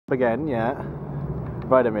again, yeah.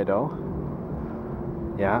 Right in the middle.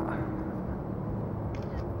 Yeah.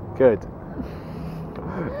 Good.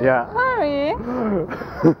 Yeah. Hurry.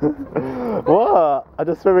 What? I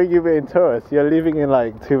just remember you being tourist. You're leaving in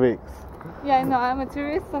like 2 weeks. Yeah, I know, I'm a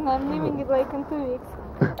tourist and I'm leaving it like in 2 weeks.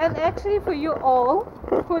 And actually for you all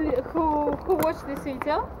who watch this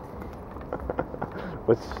video,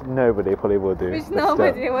 which nobody probably will do. which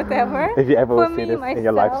nobody, still. whatever. If you ever For will see me, this in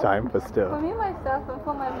your myself, lifetime, but still. For me, myself, and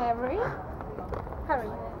for my memory. Hurry,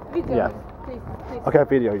 video Yeah. me, please. Okay, I'll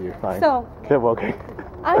video you, fine. So, keep walking.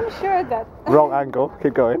 I'm sure that... Wrong angle,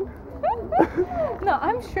 keep going. No,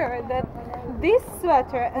 I'm sure that this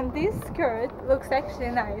sweater and this skirt looks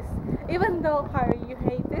actually nice. Even though, Harry, you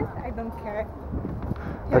hate it, I don't care.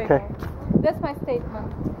 Here we Okay. go. That's my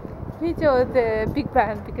statement. Video the big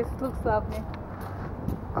band because it looks lovely.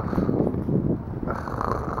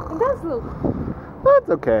 It does look. That's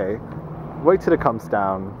okay. Wait till it comes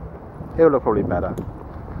down. It'll look probably better.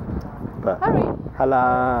 But Hurry.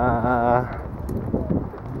 hello.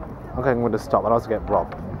 Okay, I'm going to stop. I'll also get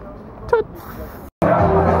robbed. Toot.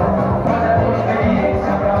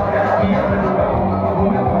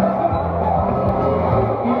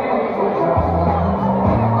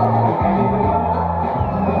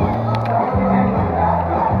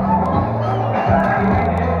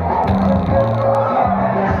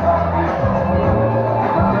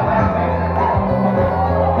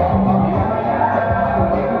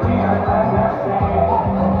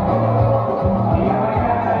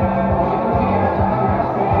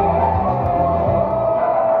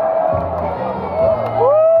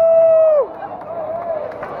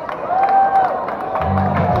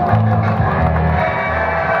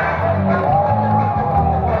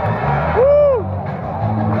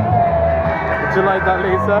 Did you like that,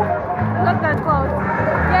 Lisa? Not that close.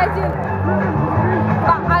 Yeah, I did.